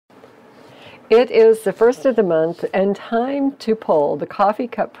It is the first of the month and time to pull the coffee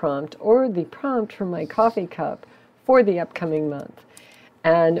cup prompt or the prompt from my coffee cup for the upcoming month.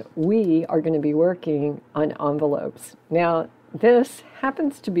 And we are going to be working on envelopes. Now, this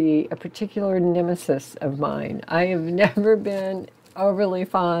happens to be a particular nemesis of mine. I have never been overly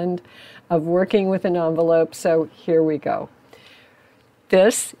fond of working with an envelope, so here we go.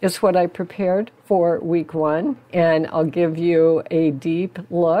 This is what I prepared for week 1, and I'll give you a deep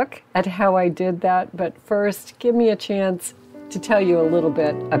look at how I did that. But first, give me a chance to tell you a little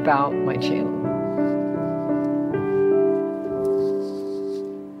bit about my channel.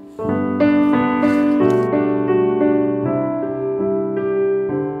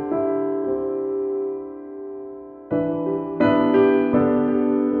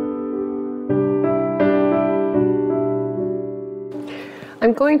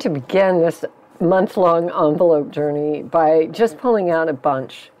 I'm going to begin this month-long envelope journey by just pulling out a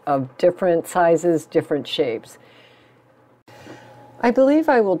bunch of different sizes, different shapes. I believe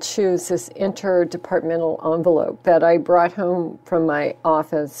I will choose this interdepartmental envelope that I brought home from my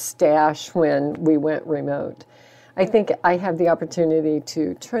office stash when we went remote. I think I have the opportunity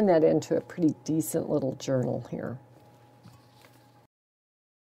to turn that into a pretty decent little journal here.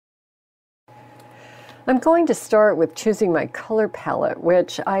 I'm going to start with choosing my color palette,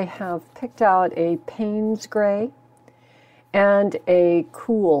 which I have picked out a Payne's gray and a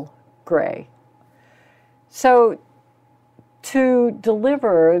cool gray. So to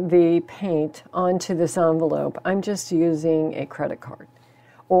deliver the paint onto this envelope, I'm just using a credit card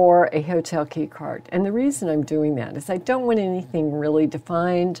or a hotel key card. And the reason I'm doing that is I don't want anything really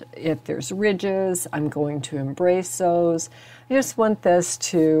defined. If there's ridges, I'm going to embrace those. I just want this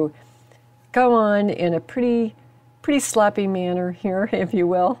to go on in a pretty sloppy manner here, if you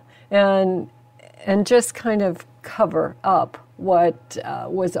will, and just kind of cover up what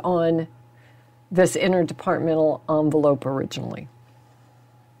was on this interdepartmental envelope originally.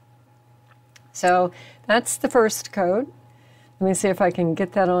 So that's the first coat. Let me see if I can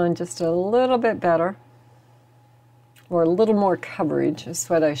get that on just a little bit better, or a little more coverage is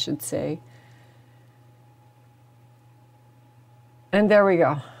what I should say. And there we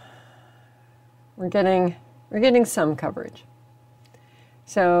go. We're getting some coverage.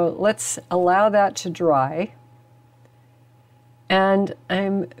 So let's allow that to dry. And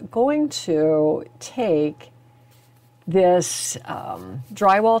I'm going to take this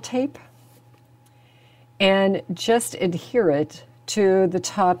drywall tape and just adhere it to the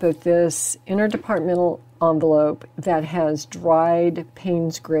top of this interdepartmental envelope that has dried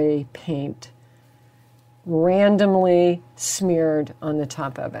Payne's gray paint randomly smeared on the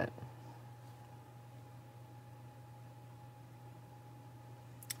top of it.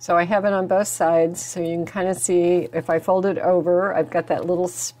 So I have it on both sides, so you can kind of see if I fold it over, I've got that little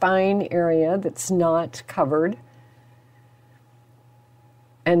spine area that's not covered.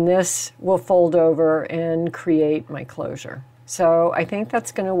 And this will fold over and create my closure. So I think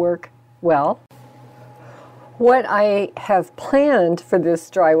that's going to work well. What I have planned for this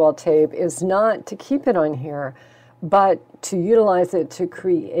drywall tape is not to keep it on here, but to utilize it to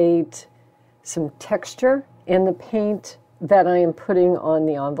create some texture in the paint that I am putting on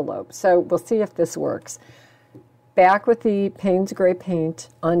the envelope. So we'll see if this works. Back with the Payne's gray paint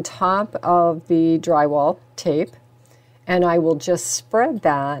on top of the drywall tape, and I will just spread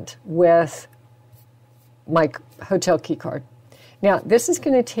that with my hotel key card. Now, this is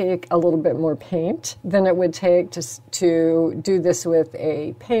going to take a little bit more paint than it would take to do this with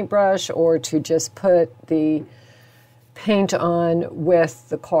a paintbrush or to just put the paint on with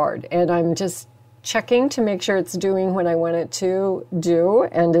the card. And I'm just checking to make sure it's doing what I want it to do,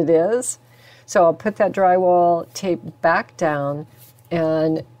 and it is. So I'll put that drywall tape back down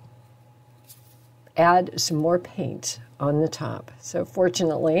and add some more paint on the top. So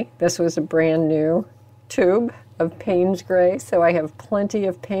fortunately, this was a brand new tube of Payne's gray, so I have plenty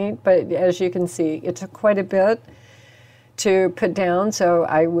of paint, but as you can see, it took quite a bit to put down, so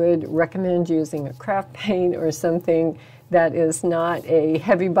I would recommend using a craft paint or something that is not a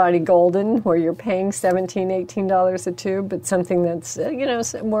heavy body golden where you're paying $17, $18 a tube, but something that's,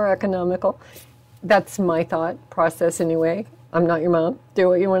 more economical. That's my thought process anyway. I'm not your mom. Do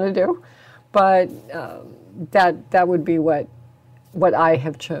what you want to do. But that would be what I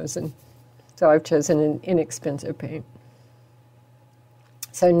have chosen. So I've chosen an inexpensive paint.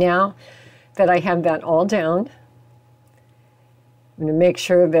 So now that I have that all down, I'm going to make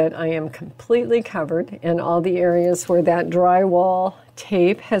sure that I am completely covered in all the areas where that drywall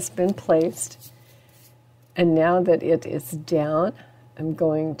tape has been placed. And now that it is down, I'm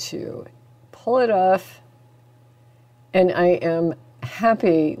going to pull it off, and I am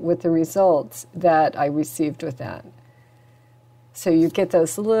happy with the results that I received with that. So you get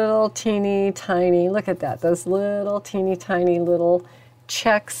those little teeny tiny, look at that, those little teeny tiny little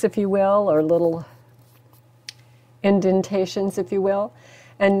checks, if you will, or little indentations, if you will.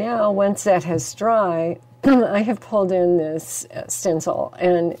 And now once that has dried, I have pulled in this stencil.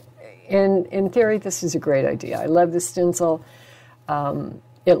 And in theory, this is a great idea. I love the stencil.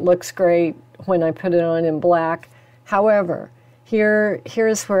 It looks great when I put it on in black. However,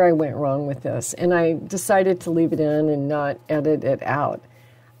 here's where I went wrong with this, and I decided to leave it in and not edit it out.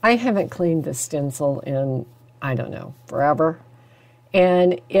 I haven't cleaned the stencil in, I don't know, forever.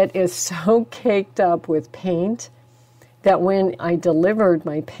 And it is so caked up with paint that when I delivered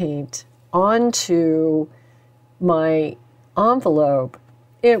my paint onto my envelope,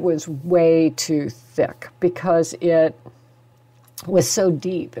 it was way too thick because it was so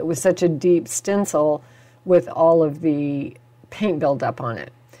deep. It was such a deep stencil with all of the paint buildup on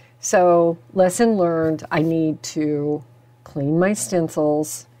it. So, lesson learned, I need to clean my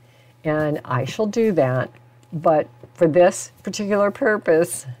stencils, and I shall do that. But for this particular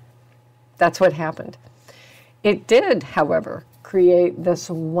purpose, that's what happened. It did, however, create this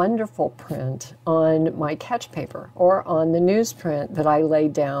wonderful print on my catch paper or on the newsprint that I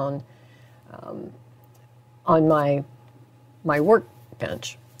laid down on my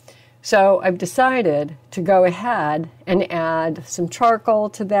workbench. So I've decided to go ahead and add some charcoal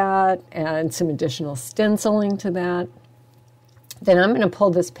to that and some additional stenciling to that. Then I'm going to pull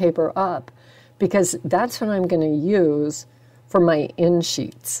this paper up because that's what I'm going to use for my end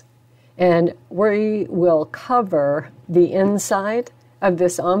sheets. And we will cover the inside of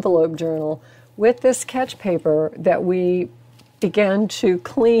this envelope journal with this sketch paper that we began to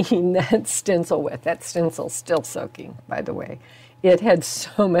clean that stencil with. That stencil's still soaking, by the way. It had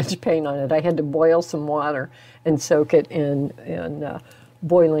so much paint on it. I had to boil some water and soak it in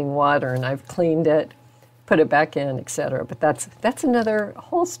boiling water, and I've cleaned it, put it back in, etc. But that's another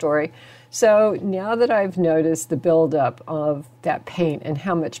whole story. So now that I've noticed the buildup of that paint and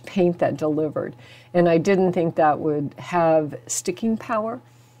how much paint that delivered, and I didn't think that would have sticking power,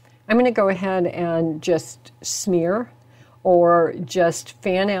 I'm going to go ahead and just smear or just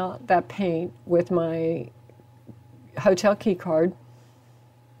fan out that paint with my hotel key card,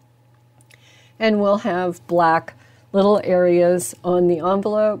 and we'll have black little areas on the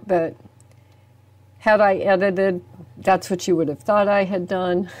envelope. But had I edited, that's what you would have thought I had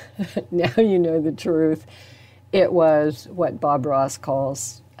done. Now you know the truth. It was what Bob Ross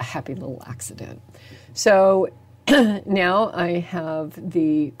calls a happy little accident. So now I have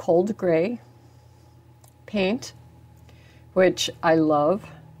the cold gray paint, which I love.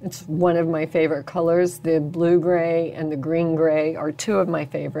 It's one of my favorite colors. The blue gray and the green gray are two of my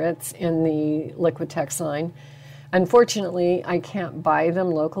favorites in the Liquitex line. Unfortunately, I can't buy them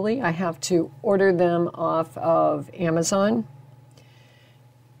locally. I have to order them off of Amazon.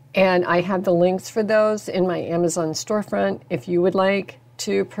 And I have the links for those in my Amazon storefront. If you would like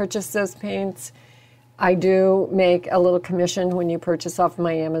to purchase those paints, I do make a little commission when you purchase off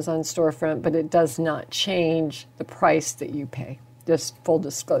my Amazon storefront, but it does not change the price that you pay. Just full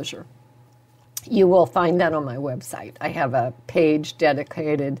disclosure. You will find that on my website. I have a page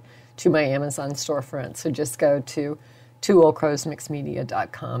dedicated to my Amazon storefront. So just go to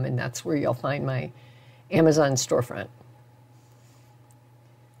twoldcrowsmixedmedia.com, and that's where you'll find my Amazon storefront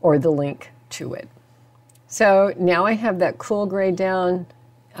or the link to it. So now I have that cool gray down.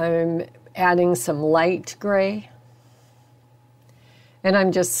 I'm adding some light gray, and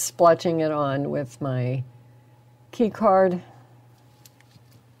I'm just splotching it on with my key card.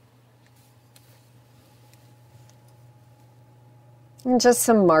 And just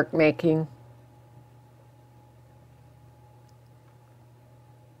some mark making.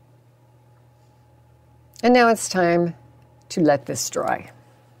 And now it's time to let this dry.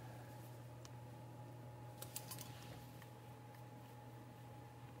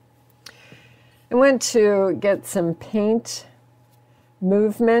 I went to get some paint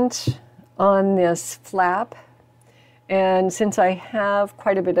movement on this flap. And since I have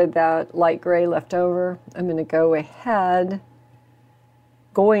quite a bit of that light gray left over, I'm going to go ahead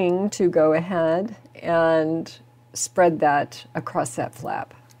and spread that across that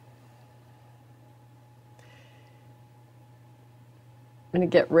flap. I'm going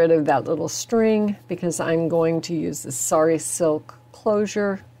to get rid of that little string because I'm going to use the Sari Silk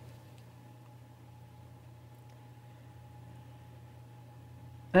closure.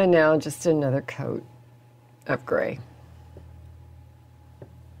 And now just another coat of gray.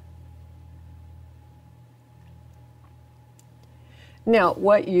 Now,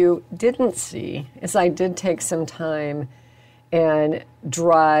 what you didn't see is I did take some time and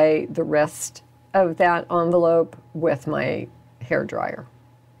dry the rest of that envelope with my hair dryer.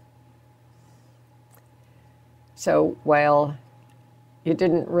 So while you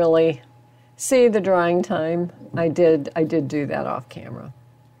didn't really see the drying time, I did do that off camera.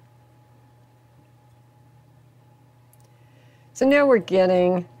 So now we're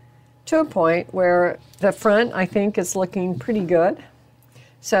getting to a point where the front, I think, is looking pretty good.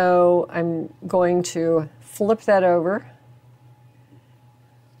 So I'm going to flip that over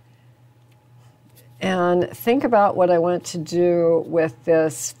and think about what I want to do with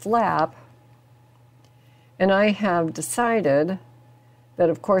this flap. And I have decided that,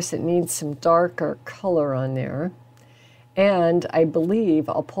 of course, it needs some darker color on there. And I believe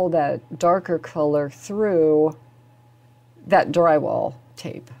I'll pull that darker color through that drywall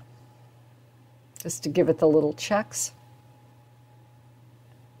tape, just to give it the little checks.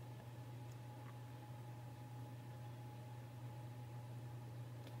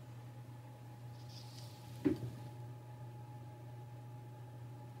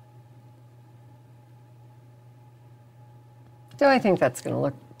 So I think that's going to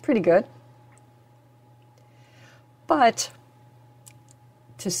look pretty good. But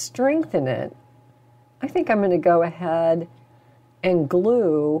to strengthen it, I think I'm going to go ahead and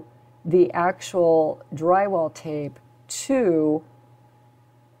glue the actual drywall tape to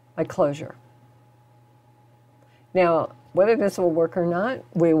my closure. Now, whether this will work or not,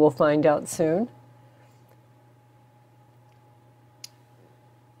 we will find out soon.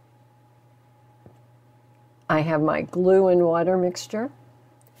 I have my glue and water mixture,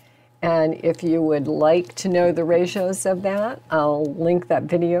 and if you would like to know the ratios of that, I'll link that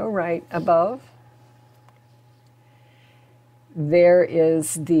video right above. There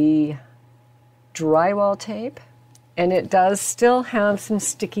is the drywall tape, and it does still have some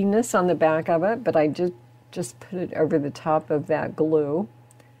stickiness on the back of it, but I just put it over the top of that glue.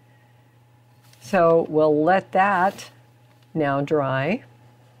 So we'll let that now dry.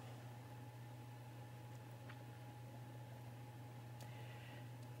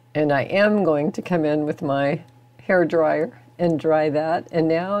 And I am going to come in with my hair dryer and dry that. And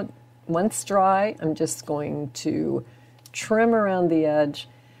now, once dry, I'm just going to trim around the edge,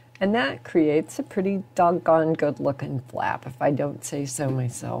 and that creates a pretty doggone good looking flap, if I don't say so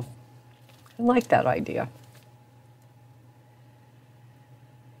myself. I like that idea.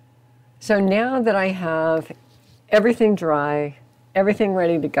 So now that I have everything dry, everything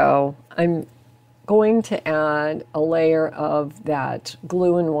ready to go, I'm going to add a layer of that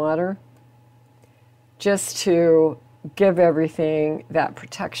glue and water just to give everything that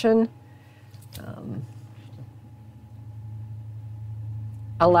protection.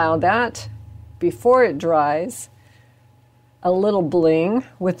 Allow that, before it dries, a little bling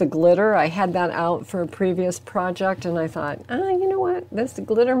with the glitter. I had that out for a previous project, and I thought, you know what, this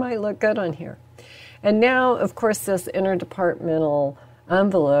glitter might look good on here. And now, of course, this interdepartmental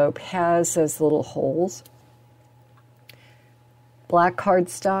envelope has those little holes. Black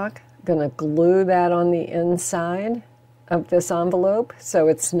cardstock, gonna glue that on the inside of this envelope so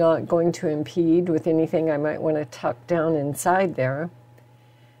it's not going to impede with anything I might want to tuck down inside there.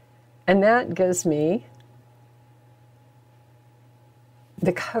 And that gives me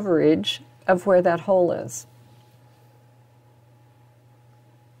the coverage of where that hole is.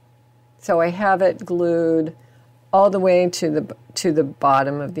 So I have it glued all the way to the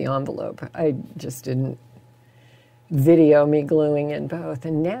bottom of the envelope. I just didn't video me gluing in both.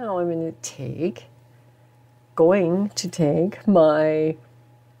 And now I'm going to take my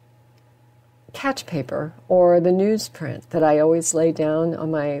catch paper or the newsprint that I always lay down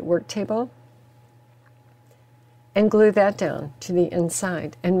on my work table and glue that down to the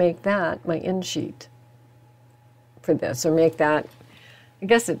inside and make that my end sheet for this, or make that, I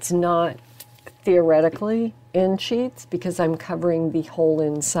guess it's not theoretically end sheets because I'm covering the whole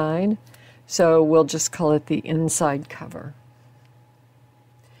inside, so we'll just call it the inside cover.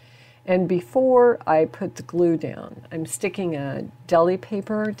 And before I put the glue down, I'm sticking a deli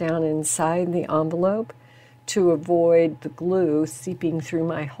paper down inside the envelope to avoid the glue seeping through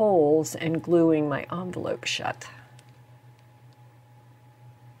my holes and gluing my envelope shut.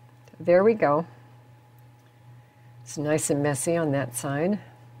 There we go. It's nice and messy on that side,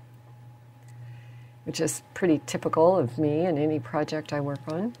 which is pretty typical of me and any project I work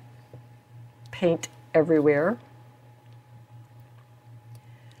on. Paint everywhere.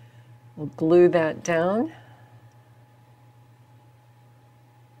 We'll glue that down.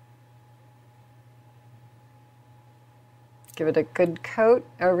 Give it a good coat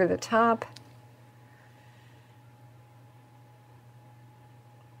over the top.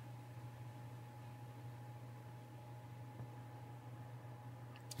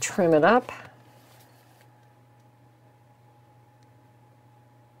 trim it up.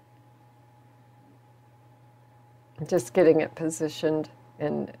 Just getting it positioned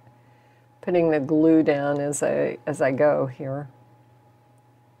and putting the glue down as I go here.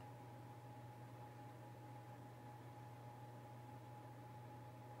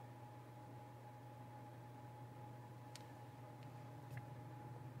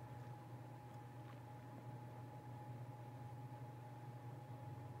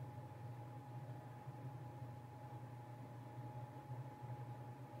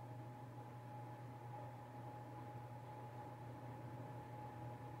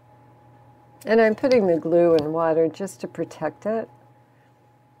 And I'm putting the glue in water just to protect it,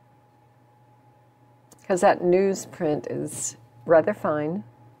 because that newsprint is rather fine.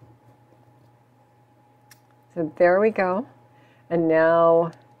 So there we go. And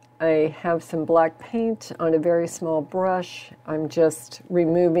now I have some black paint on a very small brush. I'm just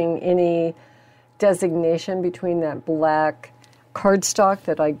removing any designation between that black cardstock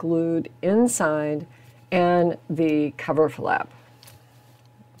that I glued inside and the cover flap.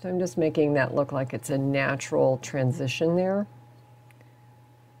 So I'm just making that look like it's a natural transition there.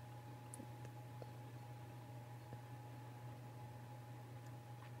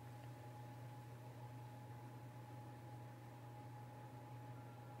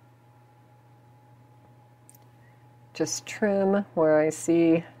 Just trim where I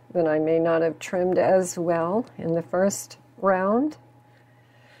see that I may not have trimmed as well in the first round.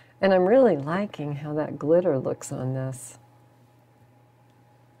 And I'm really liking how that glitter looks on this.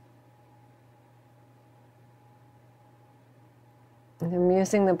 And I'm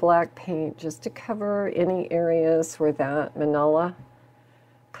using the black paint just to cover any areas where that manila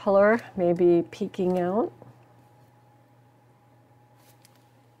color may be peeking out.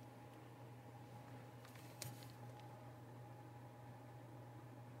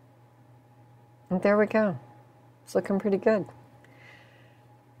 And there we go. It's looking pretty good.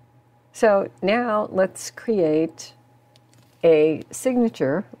 So now let's create a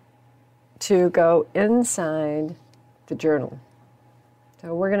signature to go inside the journal.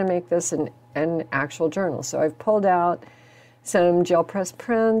 So we're going to make this an actual journal. So I've pulled out some gel press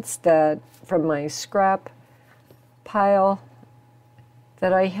prints that from my scrap pile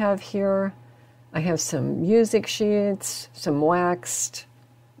that I have here. I have some music sheets, some waxed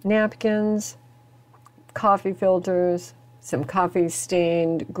napkins, coffee filters, some coffee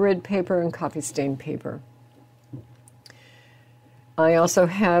stained grid paper and coffee stained paper. I also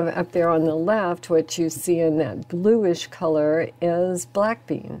have up there on the left, what you see in that bluish color is black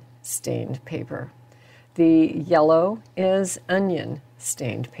bean stained paper. The yellow is onion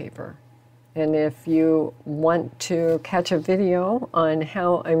stained paper. And if you want to catch a video on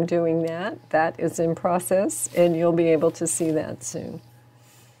how I'm doing that, that is in process, and you'll be able to see that soon.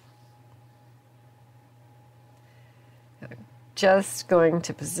 Just going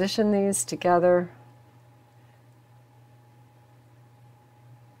to position these together.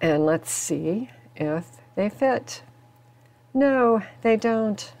 And let's see if they fit. No, they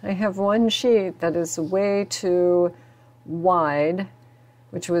don't. I have one sheet that is way too wide,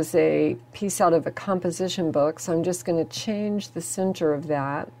 which was a piece out of a composition book. So I'm just going to change the center of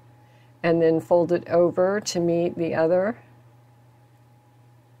that and then fold it over to meet the other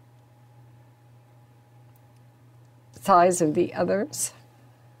size of the others.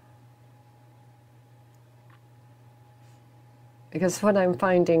 Because what I'm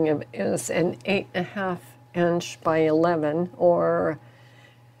finding is an 8.5 inch by 11, or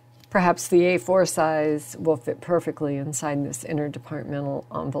perhaps the A4 size will fit perfectly inside this interdepartmental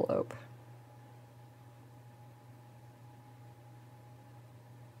envelope.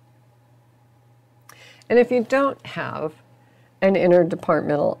 And if you don't have an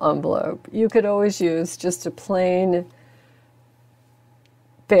interdepartmental envelope, you could always use just a plain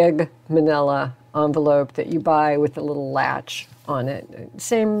big manila envelope that you buy with a little latch on it.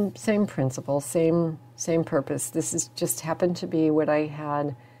 Same principle, same purpose. This is just happened to be what I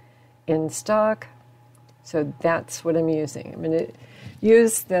had in stock, so that's what I'm using. I'm going to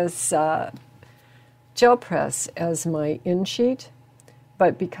use this gel press as my in sheet,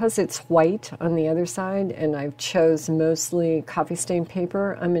 but because it's white on the other side and I've chose mostly coffee stain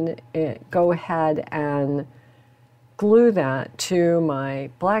paper, I'm going to go ahead and glue that to my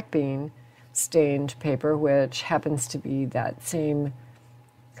black bean stained paper, which happens to be that same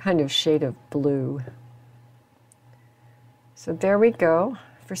kind of shade of blue. So there we go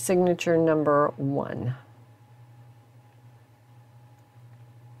for signature number 1.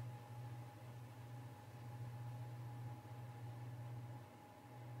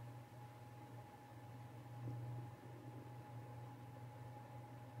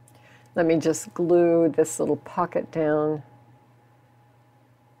 Let me just glue this little pocket down.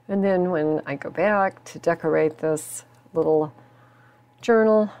 And then when I go back to decorate this little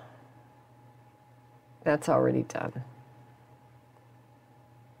journal, that's already done.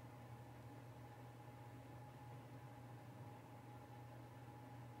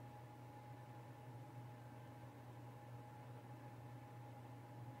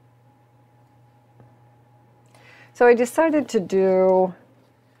 So I decided to do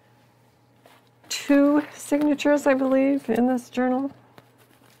 2 signatures, I believe, in this journal.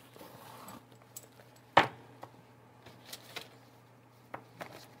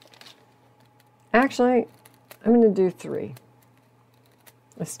 Actually, I'm going to do 3.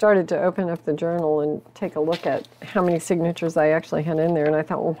 I started to open up the journal and take a look at how many signatures I actually had in there, and I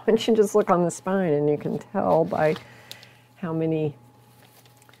thought, well, why don't you just look on the spine, and you can tell by how many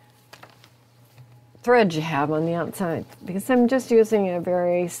threads you have on the outside, because I'm just using a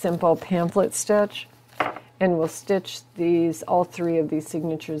very simple pamphlet stitch, and we'll stitch these, all 3 of these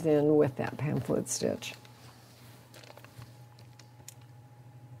signatures in with that pamphlet stitch.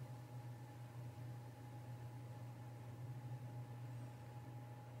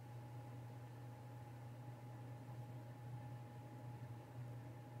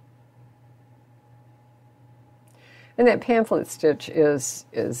 And that pamphlet stitch is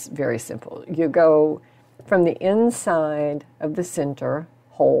very simple. You go from the inside of the center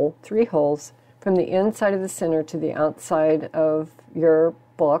hole, 3 holes, from the inside of the center to the outside of your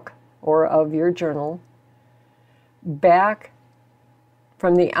book or of your journal, back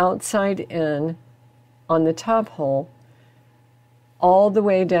from the outside in on the top hole, all the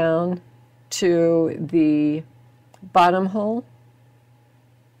way down to the bottom hole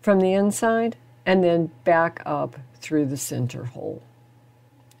from the inside, and then back up through the center hole.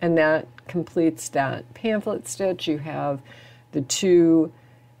 And that completes that pamphlet stitch. You have the 2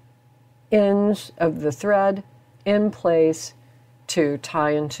 ends of the thread in place to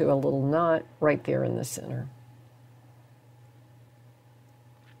tie into a little knot right there in the center.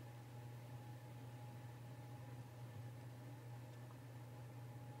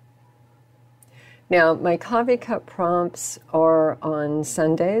 Now, my coffee cup prompts are on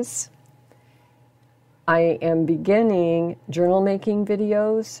Sundays. I am beginning journal making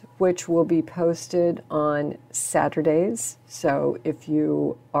videos, which will be posted on Saturdays. So if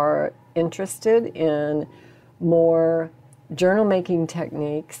you are interested in more journal making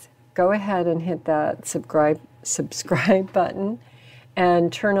techniques, go ahead and hit that subscribe button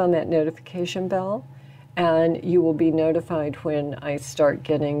and turn on that notification bell, and you will be notified when I start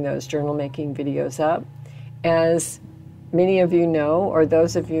getting those journal making videos up. As many of you know, or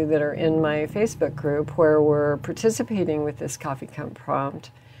those of you that are in my Facebook group where we're participating with this coffee cup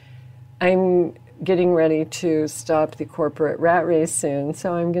prompt, I'm getting ready to stop the corporate rat race soon,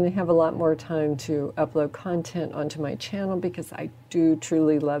 so I'm going to have a lot more time to upload content onto my channel because I do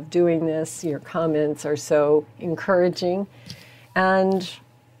truly love doing this. Your comments are so encouraging, and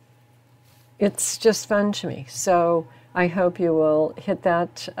it's just fun to me. So I hope you will hit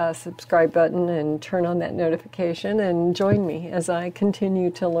that subscribe button and turn on that notification and join me as I continue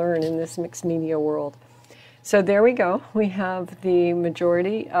to learn in this mixed media world. So there we go. We have the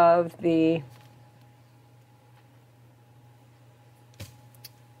majority of the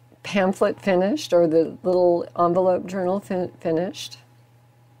pamphlet finished, or the little envelope journal finished.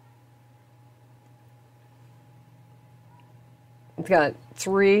 We've got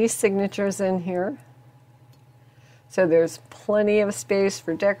 3 signatures in here. So there's plenty of space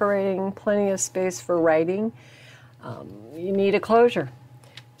for decorating, plenty of space for writing. You need a closure.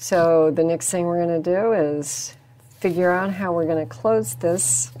 So the next thing we're going to do is figure out how we're going to close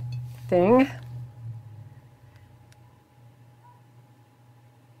this thing.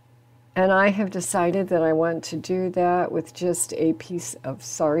 And I have decided that I want to do that with just a piece of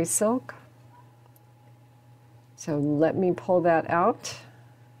sari silk. So let me pull that out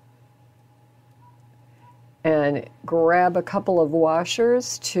and grab a couple of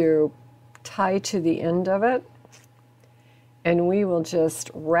washers to tie to the end of it. And we will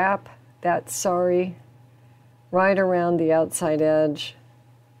just wrap that sari right around the outside edge,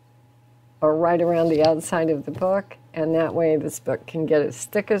 or right around the outside of the book. And that way this book can get as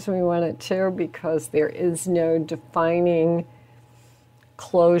thick as we want it to, because there is no defining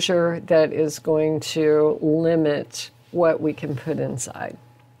closure that is going to limit what we can put inside.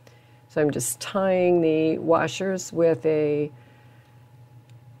 So I'm just tying the washers with a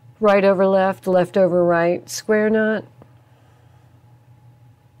right over left, left over right square knot.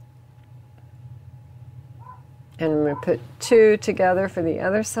 And I'm going to put 2 together for the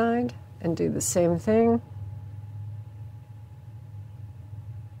other side and do the same thing.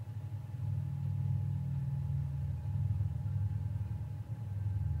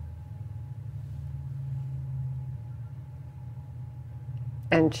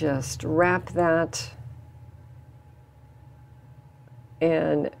 and just wrap that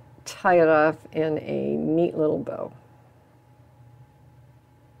and tie it off in a neat little bow.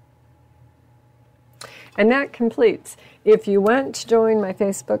 And that completes. If you want to join my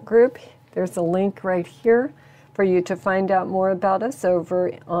Facebook group, there's a link right here for you to find out more about us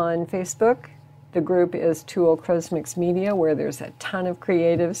over on Facebook. The group is Two Old Crows Mix Media, where there's a ton of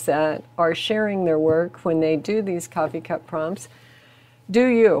creatives that are sharing their work when they do these coffee cup prompts. Do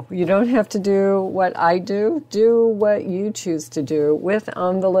you. You don't have to do what I do. Do what you choose to do with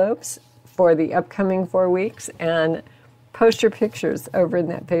envelopes for the upcoming 4 weeks and post your pictures over in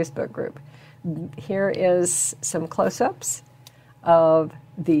that Facebook group. Here is some close-ups of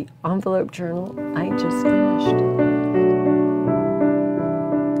the envelope journal I just finished.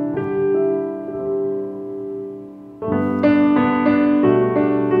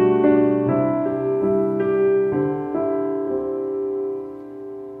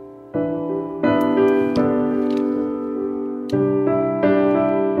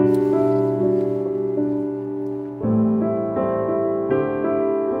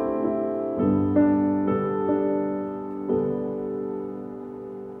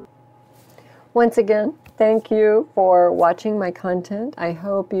 Once again, thank you for watching my content. I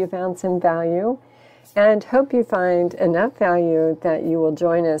hope you found some value and hope you find enough value that you will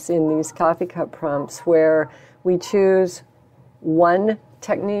join us in these coffee cup prompts where we choose one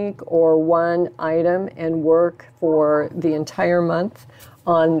technique or one item and work for the entire month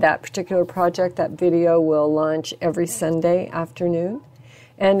on that particular project. That video will launch every Sunday afternoon.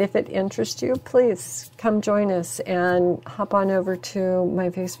 And if it interests you, please come join us and hop on over to my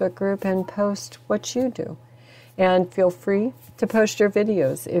Facebook group and post what you do. And feel free to post your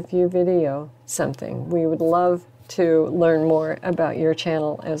videos if you video something. We would love to learn more about your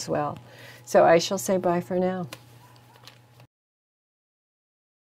channel as well. So I shall say bye for now.